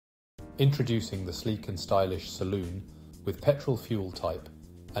Introducing the sleek and stylish Saloon with petrol fuel type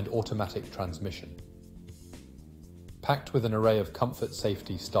and automatic transmission. Packed with an array of comfort,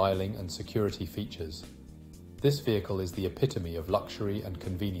 safety, styling and security features, this vehicle is the epitome of luxury and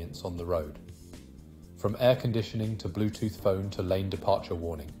convenience on the road. From air conditioning to Bluetooth phone to lane departure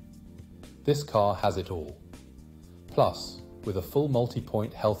warning, this car has it all. Plus, with a full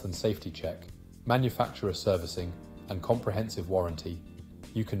multi-point health and safety check, manufacturer servicing and comprehensive warranty,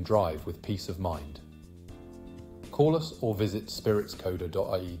 you can drive with peace of mind. Call us or visit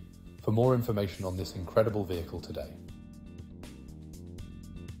spiritskoda.ie for more information on this incredible vehicle today.